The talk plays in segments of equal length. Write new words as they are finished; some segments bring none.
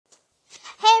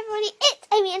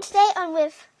Amy, and today I'm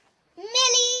with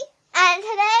Millie. And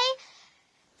today,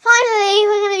 finally,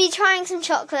 we're going to be trying some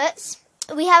chocolates.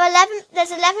 We have 11,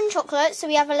 there's 11 chocolates, so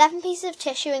we have 11 pieces of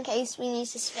tissue in case we need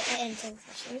to split it into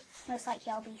tissue. Most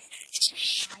likely I'll be 9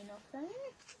 of them.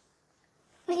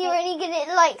 You only get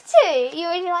it like 2. You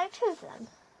only like 2 of them.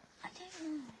 I don't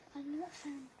know. I'm not a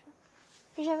fan of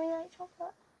chocolate. You don't really like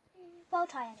chocolate? Well, I'll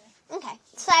try anyway. Okay,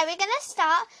 so we're going to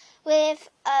start with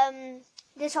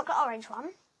the chocolate orange one.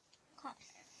 Okay.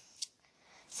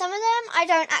 Some of them I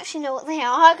don't actually know what they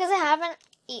are because I haven't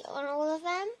eaten all of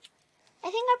them. I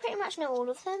think I pretty much know all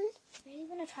of them. I'm really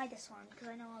going to try this one because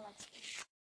I know I like it.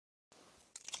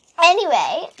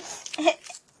 Anyway,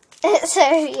 so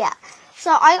yeah.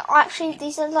 So I actually,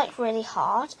 these are like really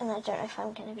hard and I don't know if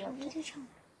I'm going to be able to.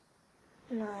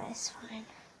 No, it's fine.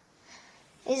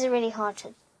 These are really hard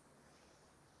to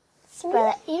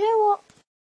spread it. You know what?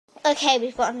 Okay,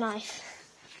 we've got a knife.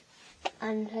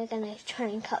 And we're going to try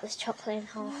and cut this chocolate in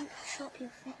half. Chop your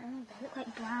feet. Oh, they look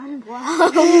like brown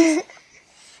balls.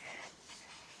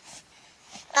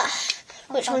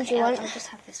 Which one do you want? I'll just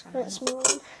have this one. That small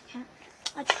one. Okay.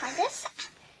 I'll try this.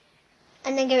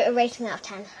 And then give it a rating out of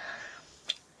 10.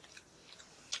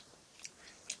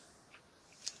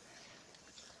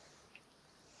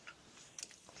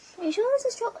 Are you sure this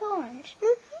is chocolate orange?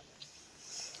 Mm-hmm.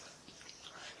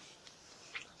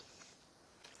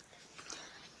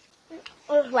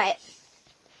 Oh, wait.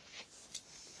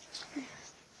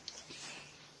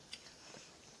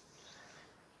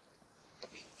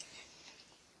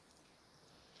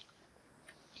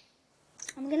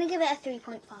 I'm going to give it a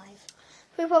 3.5.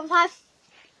 3.5?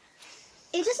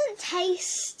 It doesn't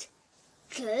taste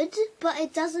good, but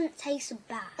it doesn't taste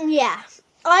bad. Yeah.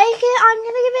 I'm going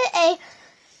to give it a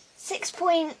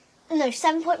 7.5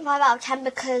 out of 10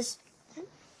 because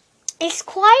it's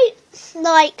quite,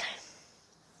 like,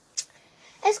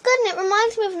 it's good and it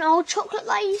reminds me of an old chocolate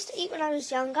that I used to eat when I was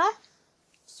younger.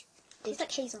 It's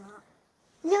like hazelnut.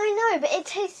 Yeah, I know, but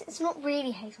it's not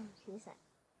really hazelnut, is it?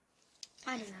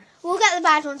 I don't know. We'll get the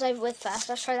bad ones over with first.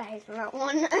 Let's try the hazelnut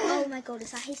one. Oh my god,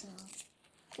 is that hazelnut?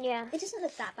 Yeah. It doesn't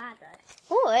look that bad though.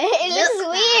 Oh, it looks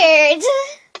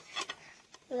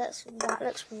weird. That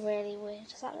looks really weird.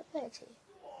 Does that look weird to you?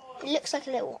 It looks like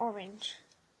a little orange.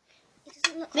 It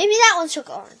doesn't look Maybe that one's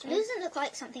chocolate orange. It doesn't look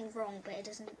like something wrong, but it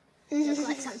doesn't look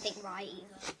like something right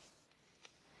either.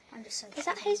 I'm just so Is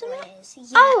that confused what hazelnut? it is.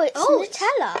 Yeah. Oh, it's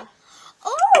Nutella.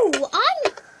 Oh,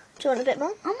 Do you want a bit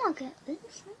more? I'm not get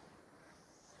this.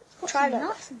 Try it.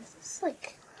 Nuts in this. It's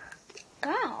like,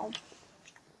 wow.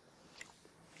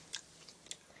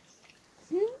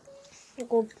 Good.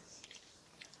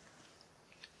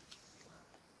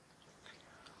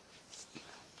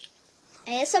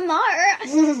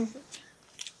 ASMR.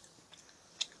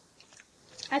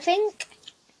 I think,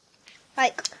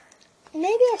 like,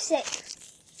 maybe a 6.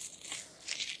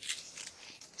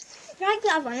 Like the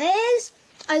other one, it is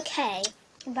okay,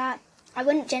 but I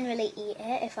wouldn't generally eat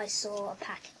it if I saw a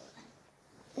packet of them.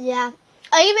 Yeah.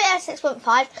 I give it a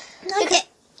 6.5.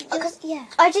 Because yeah.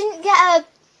 I didn't get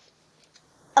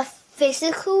a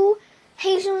physical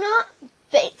hazelnut,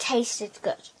 but it tasted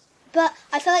good. But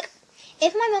I feel like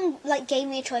if my mum like gave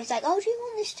me a choice, like, oh, do you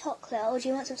want this chocolate or do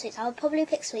you want some sweets? I would probably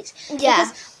pick sweets. Yeah.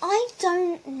 Because I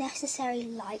don't necessarily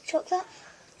like chocolate,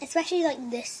 especially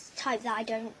like this type that I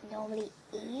don't normally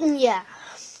eat. Yeah.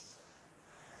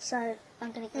 So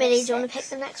I'm gonna. Millie, do you want to pick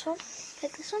the next one?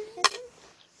 Pick this one.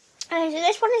 Okay, so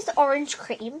this one is the orange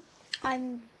cream. I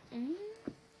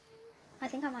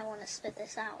think I might want to spit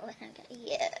this out when I get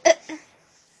it.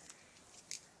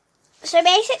 So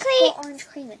basically, Got orange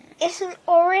cream in it. it's an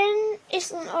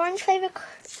orange flavour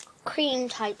cream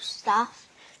type stuff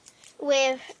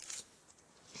with,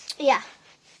 yeah,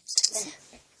 it's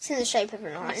in the shape of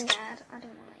an I'm orange. scared. I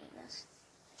don't want to eat this.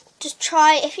 Just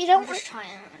try, if you don't I'm want, just trying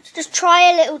it. just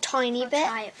try a little tiny I'll bit.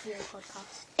 try it for your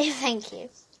podcast. Thank you.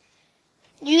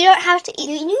 You don't have to eat.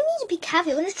 You need to be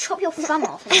careful. You're going to chop your thumb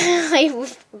off. I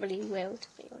probably will, to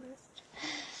be honest.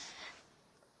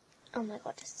 Oh my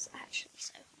god, this is actually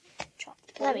so hard.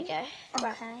 Chopped. There we go.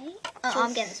 Okay.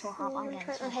 I'm getting this more half. I'm getting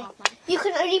this more Okay. half. You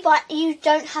can only bite. You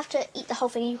don't have to eat the whole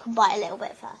thing. You can bite a little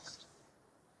bit first.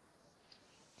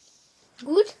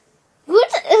 Good.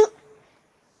 Good.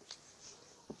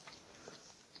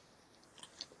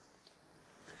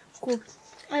 Good.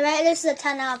 I rate this as a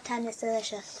 10 out of 10. It's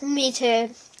delicious. Me too.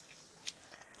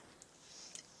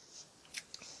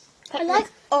 I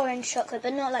like orange chocolate,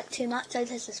 but not like too much. So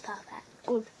this is perfect.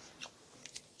 Good.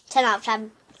 10 out of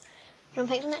 10. Do you want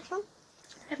to pick the next one?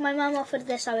 If my mum offered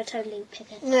this, I would totally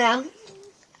pick it. Yeah.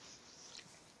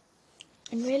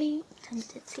 I'm really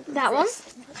tempted to. That one?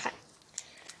 Okay.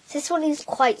 This one is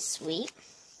quite sweet.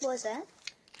 What is it?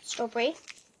 Strawberry.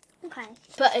 Okay.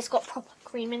 But it's got proper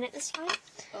cream in it this time.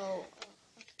 Oh.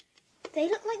 They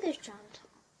look like those jam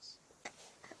tarts.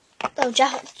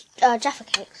 Oh, Jaffa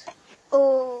cakes.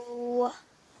 Oh.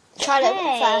 Try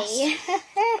it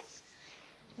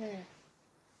first.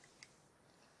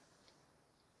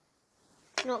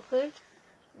 Not good.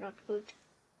 Not good.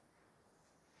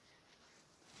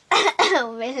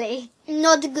 Oh, really?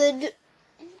 Not good.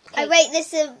 I Okay. rate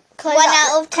this a Close 1 up,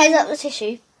 out of 10. Close up the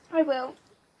tissue. I will.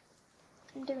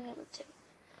 I'm doing it with 2.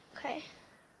 Okay.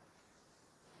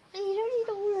 You don't need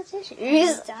all the tissue.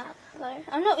 Use that. No,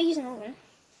 I'm not using all of them.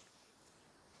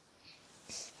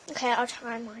 Okay, I'll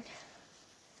try mine.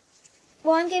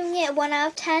 Well, I'm giving it a 1 out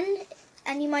of 10,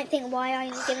 and you might think why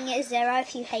I'm giving it a 0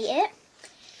 if you hate it,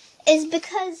 is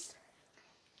because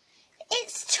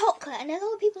it's chocolate, and a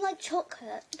lot of people like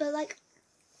chocolate, but like,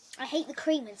 I hate the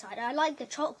cream inside. I like the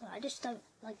chocolate, I just don't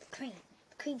like the cream.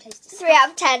 The cream tastes disgusting. 3 out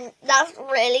of 10. That's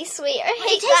really sweet. I It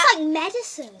hate tastes that. like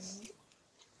medicine.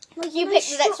 Like, You pick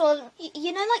the next one.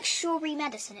 You know, like strawberry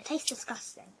medicine. It tastes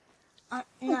disgusting. No,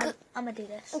 Okay. I'm gonna do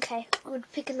this. Okay, I would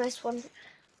pick a nice one. It's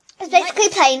You basically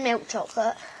plain milk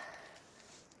chocolate.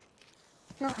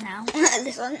 Not now.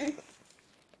 This one.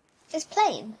 It's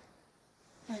plain.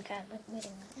 Okay, we're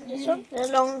doing that. This one, the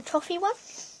long toffee one.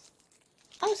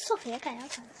 Oh, it's toffee. Okay, I'll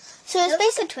try this. So It it's looks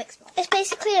basically like a Twix bar. it's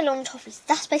basically a long toffee.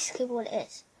 That's basically what it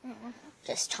is.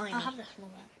 Just tiny. I'll have the small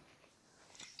one.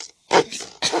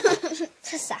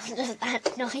 The sound of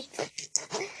that noise.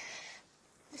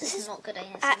 This is not good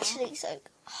ASMR. Actually, so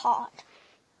hard.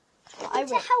 I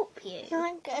to help you. No,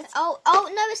 I'm good. Oh,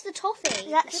 no, it's the toffee.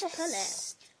 That's Just pull it.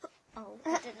 just. Oh,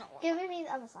 I did not want Give me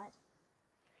the other side.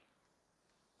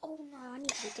 Oh no, I need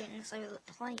to be doing this over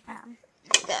the plate, man.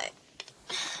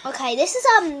 Go. Okay, this is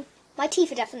my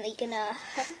teeth are definitely gonna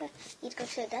need to go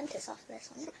to the dentist after this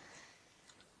one.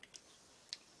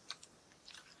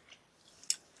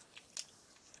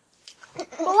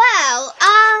 Well,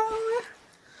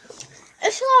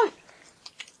 it's not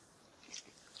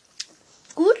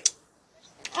good.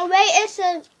 I rate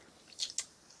it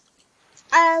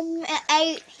an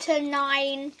 8 to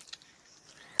 9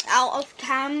 out of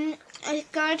 10. It's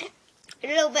good. A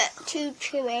little bit too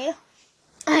chewy.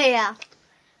 Oh yeah.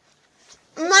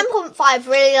 9.5.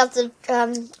 Really love the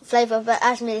flavour, but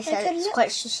as Millie said, it's quite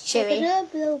chewy.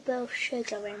 There's a little bit of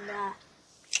sugar in there.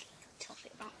 Toffee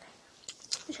back.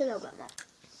 Just a little bit more.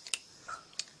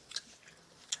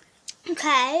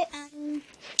 Okay,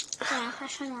 yeah,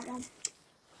 let's try that one.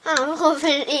 Oh, I've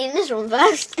been eating this one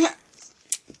first.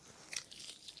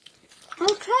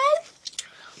 Okay.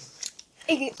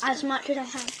 Eat as much as I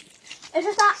can. It's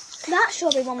just that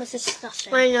strawberry one was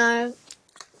disgusting. I know.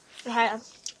 Okay.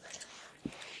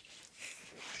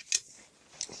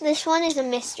 This one is a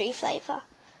mystery flavour.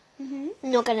 Mhm.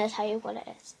 I'm not going to tell you what it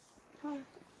is. Oh.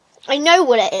 I know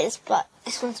what it is, but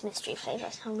this one's mystery flavour,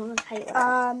 so I'm not going to tell you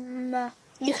what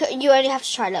it is. You only have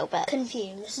to try a little bit.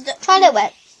 Confused. Try a little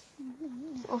bit.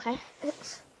 Okay.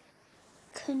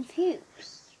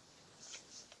 Confused.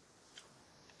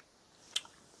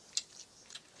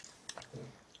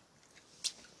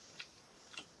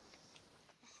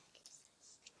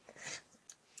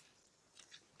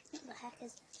 What the heck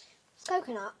is this? It's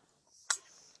coconut.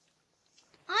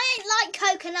 I ain't like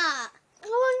coconut.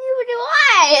 Oh, you do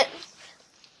I.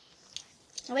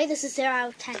 I rate this a 0 out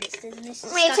of 10. It's the most Me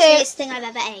too. disgustingest thing I've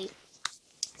ever ate.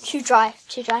 Too dry.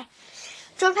 Too dry.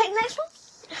 Do you want to pick the next one?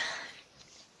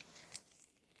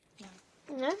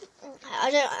 No? Okay, I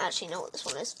don't actually know what this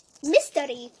one is.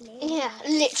 Mystery flavor. Yeah,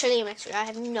 literally a mystery. I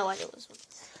have no idea what this one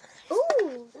is.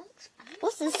 Ooh, that looks fun.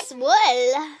 What's this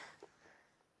swirl?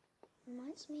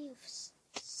 Reminds me of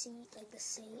sea, like the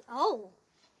sea. Oh.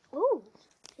 Ooh.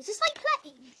 Is this like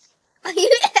plain?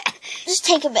 Just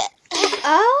take a bit.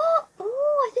 Oh. Ooh,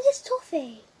 I think it's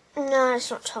toffee. No,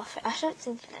 it's not toffee. I don't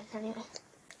think it is anyway.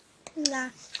 Nah,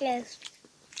 it is.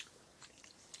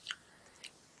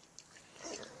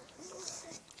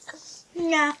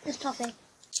 Nah, it's toffee.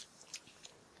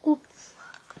 Ooh.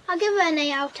 I'll give it an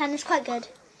 8 out of 10. It's quite good.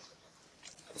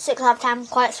 6 out of 10.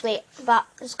 Quite sweet, but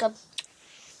it's good.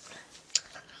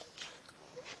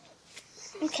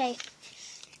 Okay.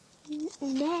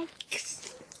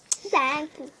 Next. Thank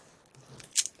you.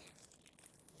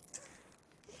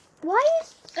 Why?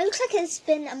 It looks like it's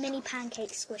been a mini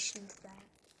pancake squished into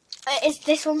there.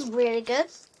 This one's really good.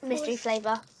 Mystery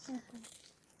flavour.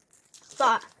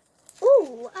 But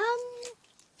Ooh,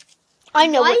 I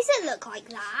know why what, does it look like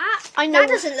that? I know That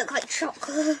doesn't look like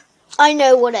chocolate. I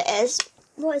know what it is.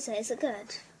 What is it? Is it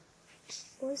good?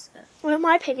 What is it? Well, in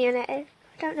my opinion, it is.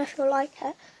 I don't know if you'll like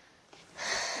it.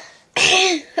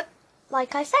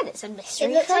 Like I said, it's a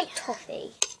mystery. It looks flavour. like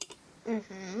toffee.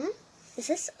 Mm-hmm. Is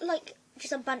this like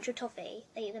just a bunch of toffee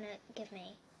that you're gonna give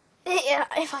me? Yeah,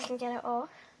 if I can get it off.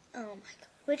 Oh my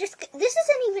god. This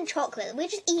isn't even chocolate. We're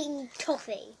just eating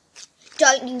toffee.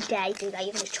 Don't you dare do that.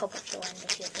 You're gonna chop off your end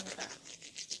of your finger.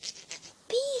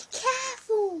 Be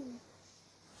careful.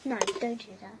 No, don't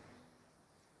do that.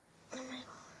 Oh my god.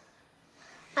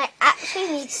 I actually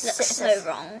need This looks scissors. so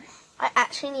wrong. I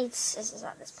actually need scissors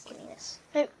at this point.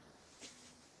 Nope.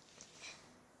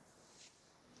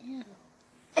 Ew.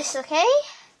 It's okay.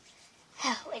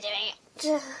 We're doing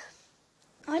it.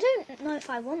 I don't know if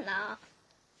I want that.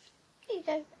 Here you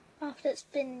go. After it's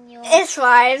been your It's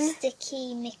fine.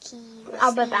 sticky Mickey.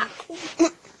 I'll be recipe. back.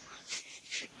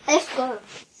 Let's go.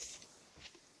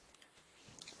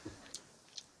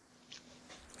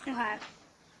 Okay.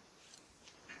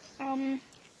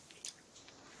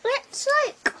 It's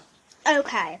like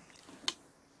okay.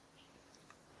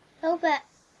 A little bit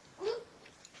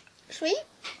sweet.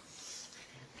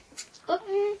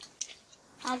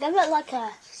 I'll give it like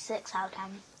a 6 out of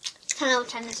 10. 10 out of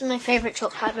 10. This is my favourite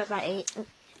chocolate I've ever eaten.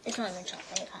 It's not even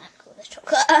chocolate. You can't call this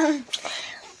chocolate.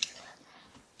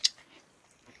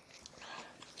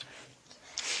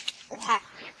 Okay.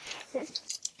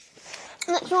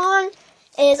 Next one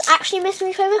is actually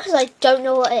mystery flavour because I don't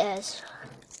know what it is.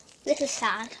 This is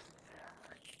sad.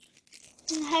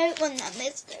 I don't want that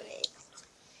mystery.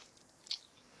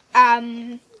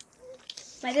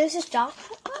 Maybe this is dark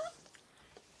chocolate?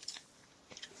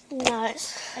 No,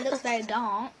 it's... It looks very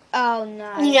dark. Oh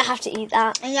no. You don't have to eat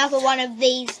that. Another one of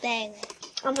these things.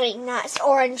 I'm not eating that. It's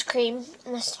orange cream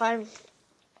this time.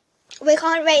 We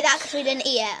can't rate that because we didn't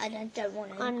eat it and I don't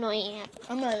want to. I'm not eating it.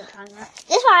 I'm not even trying that.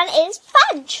 This one is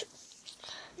fudge.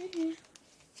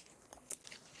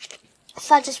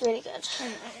 Fudge is really good.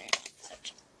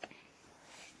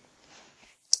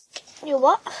 You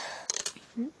what?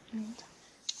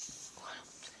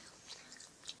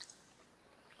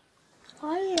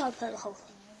 Why did I put the whole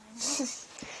thing in?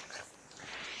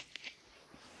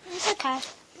 It's okay.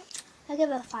 I'll give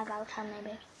it a 5 out of 10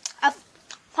 maybe.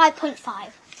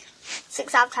 5.5.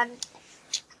 6 out of 10.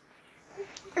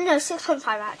 No, 6.5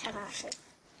 out of 10 actually.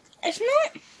 It's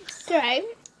not great.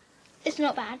 It's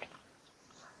not bad.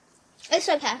 It's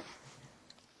okay.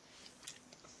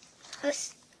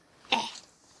 It's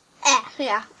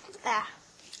Yeah.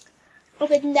 I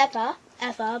would never,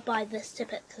 ever buy this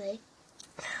typically.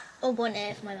 Or want it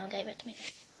if my mum gave it to me.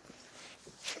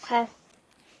 Okay.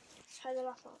 Let's try the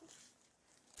last one.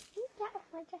 Get off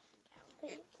my desk,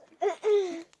 please.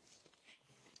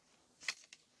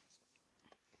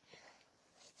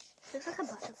 Looks like a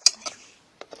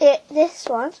butterfly. This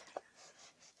one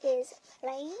is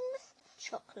plain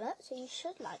chocolate, so you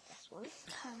should like this one.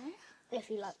 Okay. If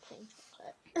you like plain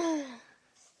chocolate.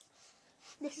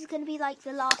 This is going to be like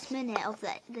the last minute of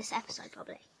this episode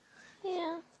probably.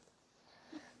 Yeah.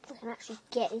 We can actually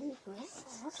get into it.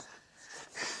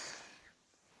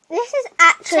 This is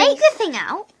actually... Take the thing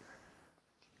out.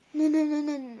 No.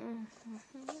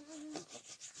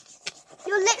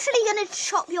 You're literally going to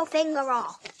chop your finger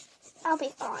off. I'll be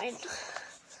fine.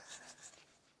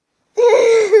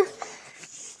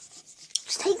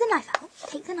 Just take the knife out.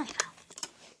 Take the knife out.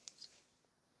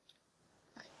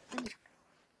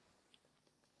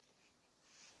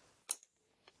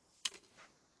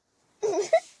 Okay,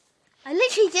 I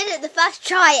literally did it the first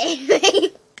try,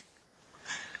 Amy.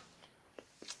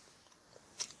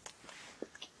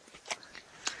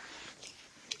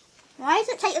 Why does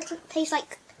it taste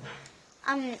like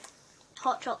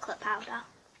hot chocolate powder?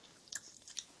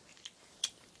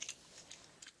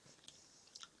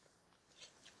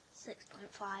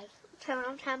 6.5. 10 out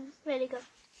of 10. Really good.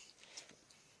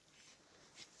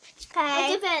 I'll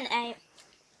Okay. give it an 8.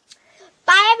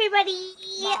 Bye, everybody.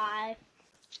 Bye.